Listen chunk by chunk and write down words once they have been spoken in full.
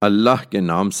اللہ کے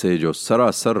نام سے جو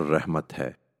سراسر رحمت ہے،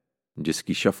 جس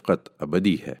کی شفقت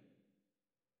ابدی ہے۔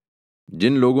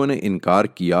 جن لوگوں نے انکار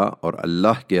کیا اور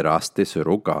اللہ کے راستے سے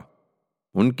روکا،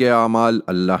 ان کے اعمال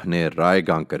اللہ نے رائے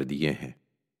گاں کر دیے ہیں۔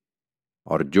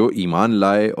 اور جو ایمان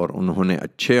لائے اور انہوں نے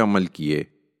اچھے عمل کیے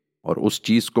اور اس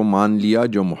چیز کو مان لیا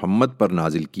جو محمد پر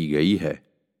نازل کی گئی ہے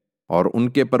اور ان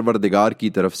کے پروردگار کی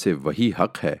طرف سے وہی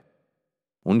حق ہے،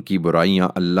 ان کی برائیاں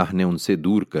اللہ نے ان سے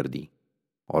دور کر دیں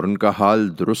اور ان کا حال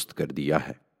درست کر دیا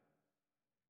ہے۔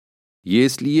 یہ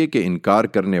اس لیے کہ انکار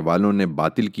کرنے والوں نے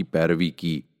باطل کی پیروی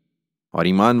کی اور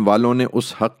ایمان والوں نے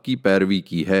اس حق کی پیروی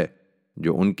کی ہے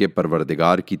جو ان کے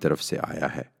پروردگار کی طرف سے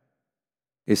آیا ہے۔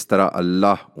 اس طرح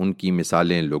اللہ ان کی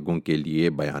مثالیں لوگوں کے لیے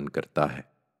بیان کرتا ہے۔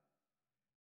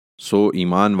 سو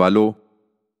ایمان والو،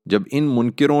 جب ان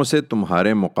منکروں سے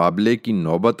تمہارے مقابلے کی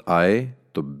نوبت آئے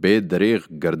تو بے دریغ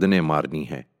گردنیں مارنی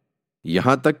ہیں،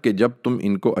 یہاں تک کہ جب تم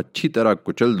ان کو اچھی طرح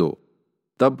کچل دو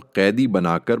تب قیدی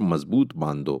بنا کر مضبوط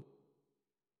باندھ دو۔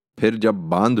 پھر جب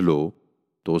باندھ لو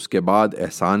تو اس کے بعد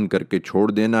احسان کر کے چھوڑ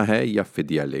دینا ہے یا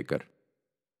فدیہ لے کر۔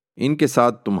 ان کے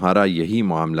ساتھ تمہارا یہی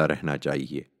معاملہ رہنا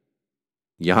چاہیے،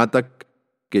 یہاں تک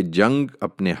کہ جنگ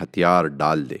اپنے ہتھیار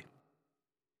ڈال دے۔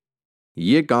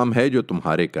 یہ کام ہے جو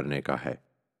تمہارے کرنے کا ہے۔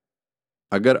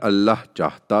 اگر اللہ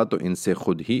چاہتا تو ان سے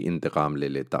خود ہی انتقام لے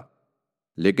لیتا،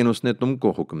 لیکن اس نے تم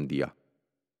کو حکم دیا،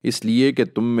 اس لیے کہ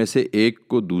تم میں سے ایک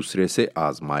کو دوسرے سے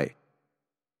آزمائے۔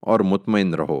 اور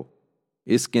مطمئن رہو،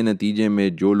 اس کے نتیجے میں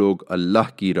جو لوگ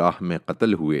اللہ کی راہ میں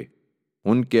قتل ہوئے،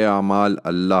 ان کے اعمال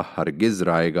اللہ ہرگز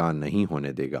رائے گاں نہیں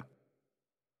ہونے دے گا۔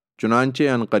 چنانچہ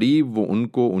عنقریب وہ ان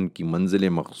کو ان کی منزل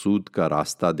مقصود کا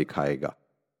راستہ دکھائے گا،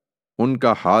 ان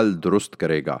کا حال درست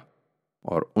کرے گا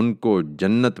اور ان کو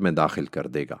جنت میں داخل کر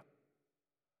دے گا۔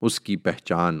 اس کی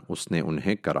پہچان اس نے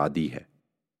انہیں کرا دی ہے۔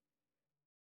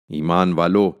 ایمان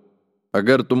والو،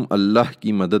 اگر تم اللہ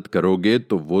کی مدد کرو گے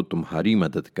تو وہ تمہاری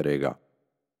مدد کرے گا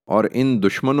اور ان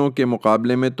دشمنوں کے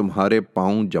مقابلے میں تمہارے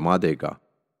پاؤں جما دے گا۔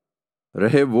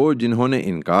 رہے وہ جنہوں نے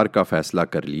انکار کا فیصلہ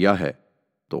کر لیا ہے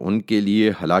تو ان کے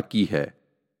لیے ہلاکی ہے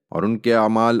اور ان کے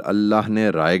اعمال اللہ نے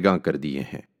رائے گاں کر دیے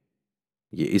ہیں۔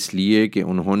 یہ اس لیے کہ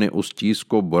انہوں نے اس چیز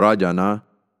کو برا جانا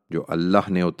جو اللہ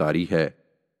نے اتاری ہے،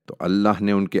 تو اللہ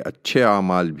نے ان کے اچھے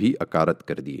اعمال بھی اکارت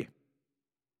کر دیے۔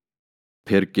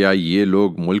 پھر کیا یہ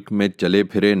لوگ ملک میں چلے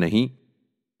پھرے نہیں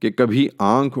کہ کبھی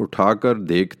آنکھ اٹھا کر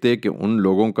دیکھتے کہ ان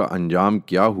لوگوں کا انجام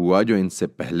کیا ہوا جو ان سے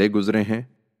پہلے گزرے ہیں؟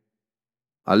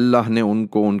 اللہ نے ان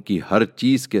کو ان کی ہر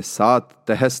چیز کے ساتھ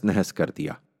تہس نہس کر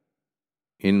دیا۔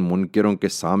 ان منکروں کے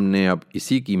سامنے اب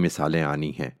اسی کی مثالیں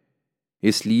آنی ہیں،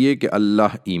 اس لیے کہ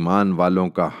اللہ ایمان والوں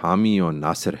کا حامی و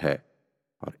ناصر ہے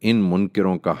اور ان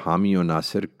منکروں کا حامی و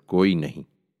ناصر کوئی نہیں۔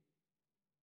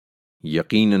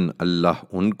 یقیناً اللہ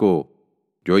ان کو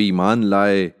جو ایمان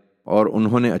لائے اور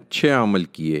انہوں نے اچھے عمل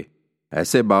کیے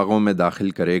ایسے باغوں میں داخل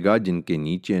کرے گا جن کے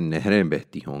نیچے نہریں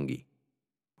بہتی ہوں گی،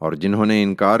 اور جنہوں نے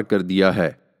انکار کر دیا ہے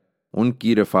ان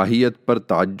کی رفاہیت پر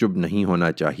تعجب نہیں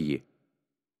ہونا چاہیے۔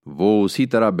 وہ اسی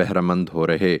طرح بہرمند ہو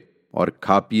رہے اور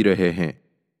کھا پی رہے ہیں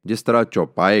جس طرح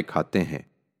چوپائے کھاتے ہیں،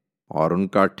 اور ان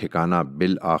کا ٹھکانہ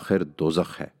بالآخر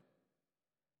دوزخ ہے۔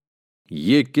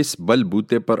 یہ کس بل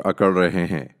بوتے پر اکڑ رہے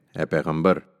ہیں اے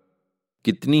پیغمبر؟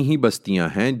 کتنی ہی بستیاں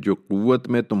ہیں جو قوت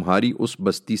میں تمہاری اس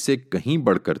بستی سے کہیں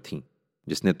بڑھ کر تھیں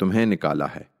جس نے تمہیں نکالا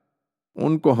ہے،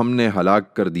 ان کو ہم نے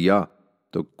ہلاک کر دیا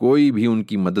تو کوئی بھی ان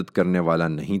کی مدد کرنے والا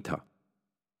نہیں تھا۔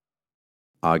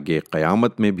 آگے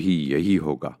قیامت میں بھی یہی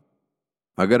ہوگا۔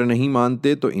 اگر نہیں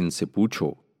مانتے تو ان سے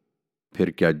پوچھو، پھر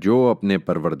کیا جو اپنے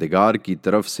پروردگار کی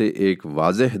طرف سے ایک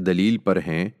واضح دلیل پر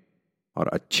ہیں اور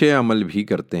اچھے عمل بھی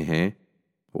کرتے ہیں،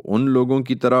 وہ ان لوگوں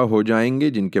کی طرح ہو جائیں گے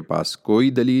جن کے پاس کوئی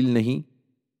دلیل نہیں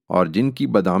اور جن کی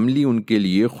بدعملی ان کے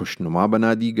لیے خوشنما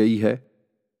بنا دی گئی ہے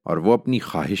اور وہ اپنی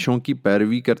خواہشوں کی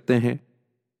پیروی کرتے ہیں؟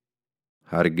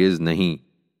 ہرگز نہیں۔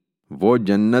 وہ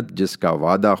جنت جس کا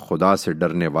وعدہ خدا سے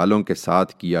ڈرنے والوں کے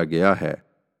ساتھ کیا گیا ہے،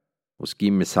 اس کی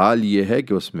مثال یہ ہے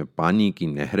کہ اس میں پانی کی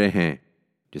نہریں ہیں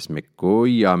جس میں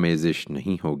کوئی آمیزش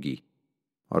نہیں ہوگی،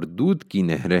 اور دودھ کی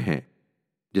نہریں ہیں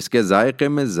جس کے ذائقے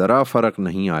میں ذرا فرق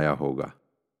نہیں آیا ہوگا،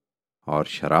 اور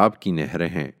شراب کی نہریں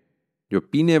ہیں جو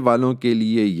پینے والوں کے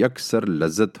لیے یکسر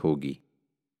لذت ہوگی،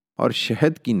 اور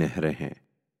شہد کی نہریں ہیں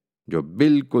جو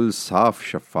بالکل صاف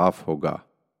شفاف ہوگا،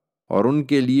 اور ان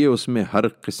کے لیے اس میں ہر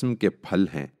قسم کے پھل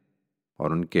ہیں،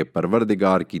 اور ان کے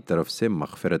پروردگار کی طرف سے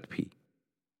مغفرت بھی۔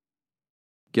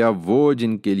 کیا وہ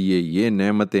جن کے لیے یہ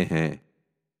نعمتیں ہیں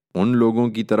ان لوگوں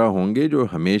کی طرح ہوں گے جو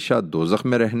ہمیشہ دوزخ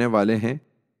میں رہنے والے ہیں،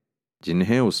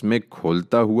 جنہیں اس میں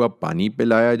کھولتا ہوا پانی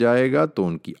پلایا جائے گا تو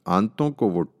ان کی آنتوں کو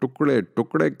وہ ٹکڑے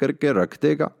ٹکڑے کر کے رکھ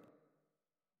دے گا؟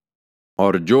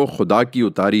 اور جو خدا کی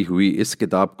اتاری ہوئی اس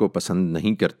کتاب کو پسند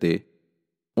نہیں کرتے،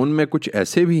 ان میں کچھ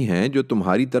ایسے بھی ہیں جو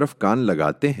تمہاری طرف کان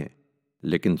لگاتے ہیں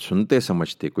لیکن سنتے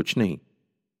سمجھتے کچھ نہیں،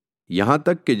 یہاں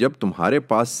تک کہ جب تمہارے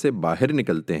پاس سے باہر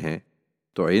نکلتے ہیں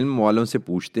تو علم والوں سے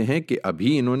پوچھتے ہیں کہ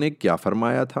ابھی انہوں نے کیا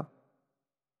فرمایا تھا۔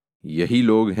 یہی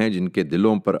لوگ ہیں جن کے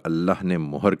دلوں پر اللہ نے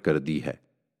مہر کر دی ہے،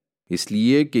 اس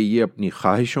لیے کہ یہ اپنی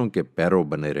خواہشوں کے پیرو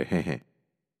بنے رہے ہیں۔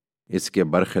 اس کے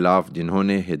برخلاف جنہوں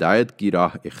نے ہدایت کی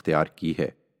راہ اختیار کی ہے،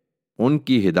 ان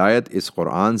کی ہدایت اس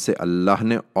قرآن سے اللہ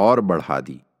نے اور بڑھا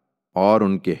دی اور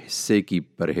ان کے حصے کی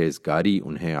پرہیزگاری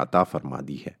انہیں عطا فرما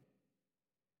دی ہے۔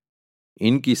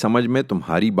 ان کی سمجھ میں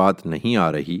تمہاری بات نہیں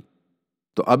آ رہی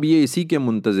تو اب یہ اسی کے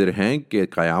منتظر ہیں کہ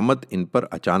قیامت ان پر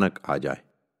اچانک آ جائے،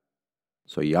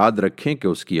 سو یاد رکھیں کہ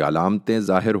اس کی علامتیں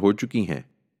ظاہر ہو چکی ہیں،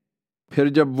 پھر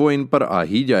جب وہ ان پر آ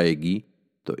ہی جائے گی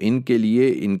تو ان کے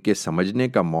لیے ان کے سمجھنے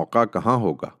کا موقع کہاں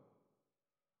ہوگا۔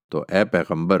 تو اے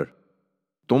پیغمبر،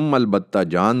 تم البتہ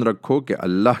جان رکھو کہ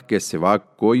اللہ کے سوا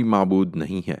کوئی معبود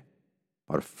نہیں ہے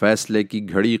اور فیصلے کی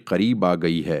گھڑی قریب آ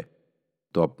گئی ہے،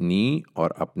 تو اپنی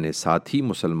اور اپنے ساتھی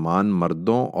مسلمان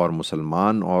مردوں اور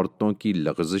مسلمان عورتوں کی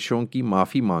لغزشوں کی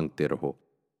معافی مانگتے رہو۔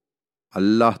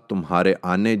 اللہ تمہارے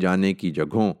آنے جانے کی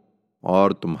جگہوں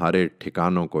اور تمہارے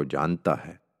ٹھکانوں کو جانتا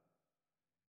ہے۔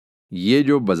 یہ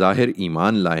جو بظاہر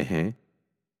ایمان لائے ہیں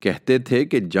کہتے تھے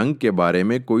کہ جنگ کے بارے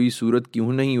میں کوئی صورت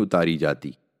کیوں نہیں اتاری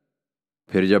جاتی،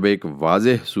 پھر جب ایک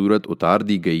واضح صورت اتار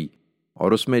دی گئی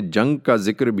اور اس میں جنگ کا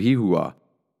ذکر بھی ہوا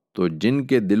تو جن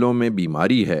کے دلوں میں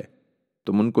بیماری ہے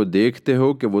تم ان کو دیکھتے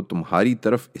ہو کہ وہ تمہاری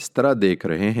طرف اس طرح دیکھ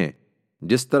رہے ہیں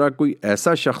جس طرح کوئی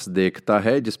ایسا شخص دیکھتا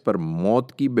ہے جس پر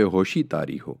موت کی بے ہوشی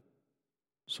طاری ہو۔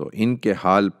 سو ان کے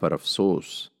حال پر افسوس،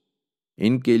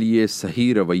 ان کے لیے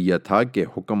صحیح رویہ تھا کہ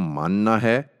حکم ماننا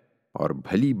ہے اور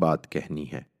بھلی بات کہنی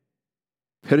ہے۔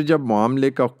 پھر جب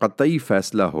معاملے کا قطعی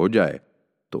فیصلہ ہو جائے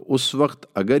تو اس وقت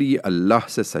اگر یہ اللہ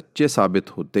سے سچے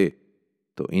ثابت ہوتے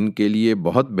تو ان کے لیے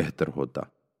بہت بہتر ہوتا۔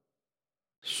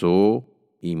 سو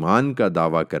ایمان کا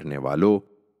دعویٰ کرنے والو،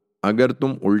 اگر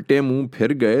تم الٹے منہ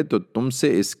پھر گئے تو تم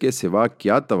سے اس کے سوا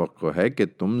کیا توقع ہے کہ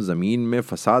تم زمین میں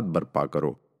فساد برپا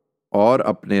کرو اور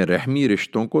اپنے رحمی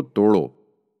رشتوں کو توڑو۔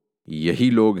 یہی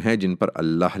لوگ ہیں جن پر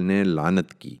اللہ نے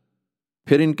لعنت کی،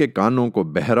 پھر ان کے کانوں کو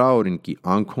بہرا اور ان کی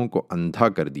آنکھوں کو اندھا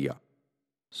کر دیا۔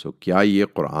 سو کیا یہ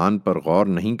قرآن پر غور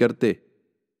نہیں کرتے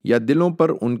یا دلوں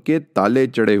پر ان کے تالے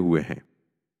چڑھے ہوئے ہیں؟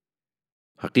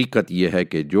 حقیقت یہ ہے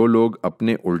کہ جو لوگ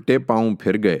اپنے الٹے پاؤں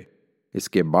پھر گئے اس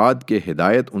کے بعد کہ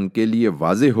ہدایت ان کے لیے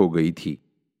واضح ہو گئی تھی،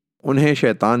 انہیں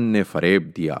شیطان نے فریب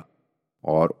دیا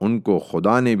اور ان کو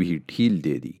خدا نے بھی ڈھیل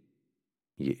دے دی۔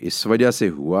 یہ اس وجہ سے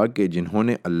ہوا کہ جنہوں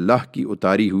نے اللہ کی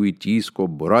اتاری ہوئی چیز کو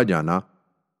برا جانا،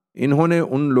 انہوں نے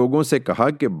ان لوگوں سے کہا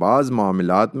کہ بعض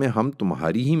معاملات میں ہم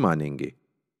تمہاری ہی مانیں گے۔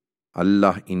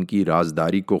 اللہ ان کی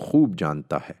رازداری کو خوب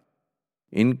جانتا ہے۔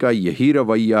 ان کا یہی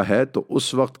رویہ ہے تو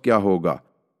اس وقت کیا ہوگا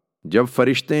جب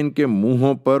فرشتے ان کے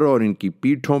منہوں پر اور ان کی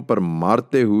پیٹھوں پر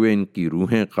مارتے ہوئے ان کی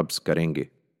روحیں قبض کریں گے۔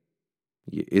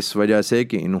 یہ اس وجہ سے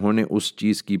کہ انہوں نے اس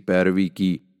چیز کی پیروی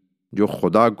کی جو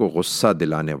خدا کو غصہ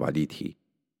دلانے والی تھی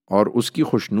اور اس کی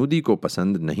خوشنودی کو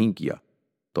پسند نہیں کیا،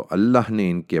 تو اللہ نے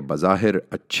ان کے بظاہر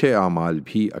اچھے اعمال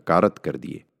بھی اکارت کر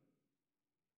دیے۔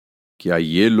 کیا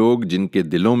یہ لوگ جن کے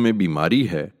دلوں میں بیماری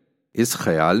ہے اس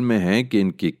خیال میں ہیں کہ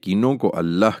ان کے کینوں کو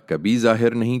اللہ کبھی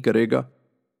ظاہر نہیں کرے گا؟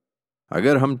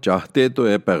 اگر ہم چاہتے تو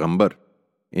اے پیغمبر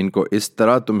ان کو اس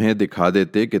طرح تمہیں دکھا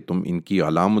دیتے کہ تم ان کی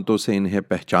علامتوں سے انہیں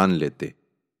پہچان لیتے،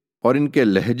 اور ان کے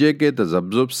لہجے کے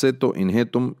تذبذب سے تو انہیں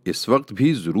تم اس وقت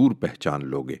بھی ضرور پہچان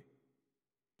لوگے۔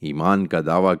 ایمان کا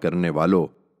دعویٰ کرنے والو،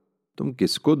 تم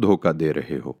کس کو دھوکہ دے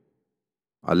رہے ہو؟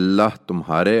 اللہ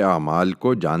تمہارے اعمال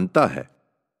کو جانتا ہے۔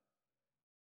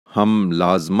 ہم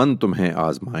لازماً تمہیں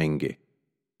آزمائیں گے،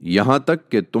 یہاں تک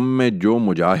کہ تم میں جو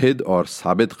مجاہد اور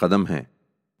ثابت قدم ہیں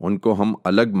ان کو ہم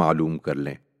الگ معلوم کر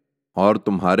لیں اور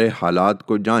تمہارے حالات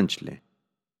کو جانچ لیں۔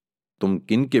 تم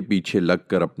کن کے پیچھے لگ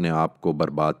کر اپنے آپ کو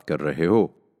برباد کر رہے ہو؟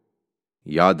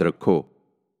 یاد رکھو،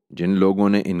 جن لوگوں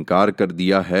نے انکار کر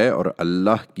دیا ہے اور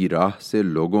اللہ کی راہ سے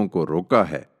لوگوں کو روکا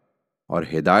ہے اور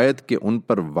ہدایت کے ان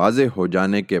پر واضح ہو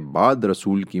جانے کے بعد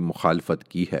رسول کی مخالفت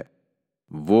کی ہے،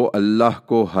 وہ اللہ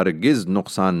کو ہرگز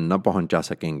نقصان نہ پہنچا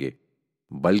سکیں گے،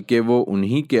 بلکہ وہ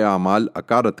انہی کے اعمال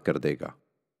اکارت کر دے گا۔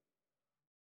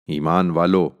 ایمان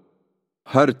والو،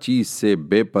 ہر چیز سے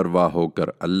بے پرواہ ہو کر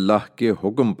اللہ کے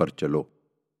حکم پر چلو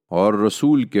اور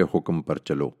رسول کے حکم پر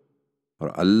چلو، اور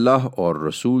اللہ اور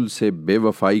رسول سے بے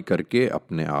وفائی کر کے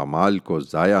اپنے اعمال کو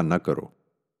ضائع نہ کرو۔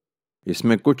 اس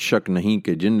میں کچھ شک نہیں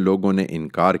کہ جن لوگوں نے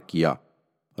انکار کیا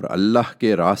اور اللہ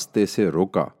کے راستے سے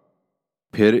روکا،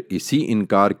 پھر اسی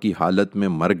انکار کی حالت میں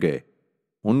مر گئے،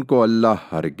 ان کو اللہ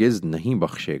ہرگز نہیں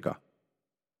بخشے گا۔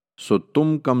 سو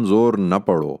تم کمزور نہ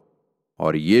پڑو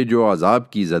اور یہ جو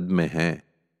عذاب کی زد میں ہیں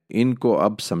ان کو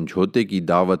اب سمجھوتے کی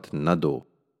دعوت نہ دو،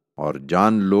 اور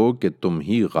جان لو کہ تم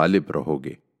ہی غالب رہو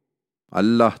گے۔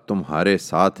 اللہ تمہارے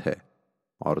ساتھ ہے،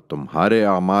 اور تمہارے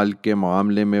اعمال کے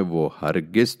معاملے میں وہ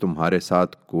ہرگز تمہارے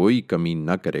ساتھ کوئی کمی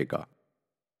نہ کرے گا۔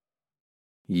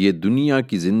 یہ دنیا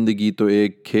کی زندگی تو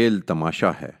ایک کھیل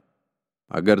تماشا ہے۔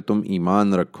 اگر تم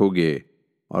ایمان رکھو گے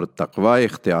اور تقوی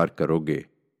اختیار کرو گے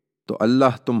تو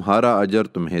اللہ تمہارا اجر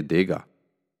تمہیں دے گا،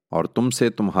 اور تم سے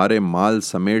تمہارے مال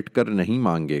سمیٹ کر نہیں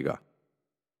مانگے گا،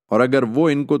 اور اگر وہ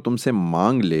ان کو تم سے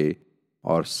مانگ لے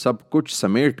اور سب کچھ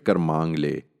سمیٹ کر مانگ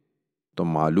لے تو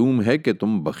معلوم ہے کہ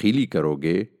تم بخیلی کرو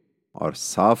گے اور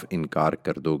صاف انکار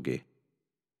کر دو گے،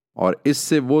 اور اس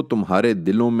سے وہ تمہارے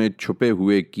دلوں میں چھپے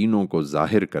ہوئے کینوں کو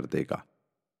ظاہر کر دے گا۔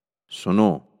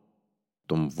 سنو،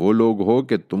 تم وہ لوگ ہو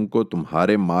کہ تم کو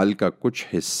تمہارے مال کا کچھ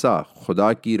حصہ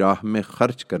خدا کی راہ میں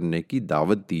خرچ کرنے کی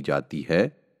دعوت دی جاتی ہے،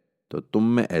 تو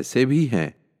تم میں ایسے بھی ہیں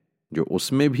جو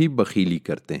اس میں بھی بخیلی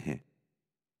کرتے ہیں۔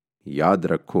 یاد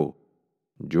رکھو،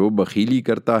 جو بخیلی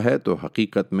کرتا ہے تو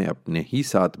حقیقت میں اپنے ہی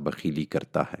ساتھ بخیلی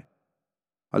کرتا ہے۔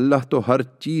 اللہ تو ہر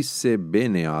چیز سے بے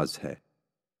نیاز ہے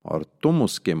اور تم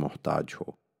اس کے محتاج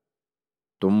ہو۔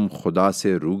 تم خدا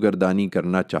سے روگردانی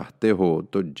کرنا چاہتے ہو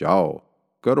تو جاؤ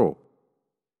کرو۔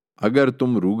 اگر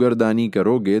تم روگردانی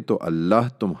کرو گے تو اللہ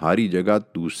تمہاری جگہ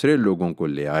دوسرے لوگوں کو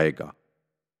لے آئے گا،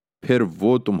 پھر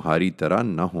وہ تمہاری طرح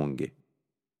نہ ہوں گے۔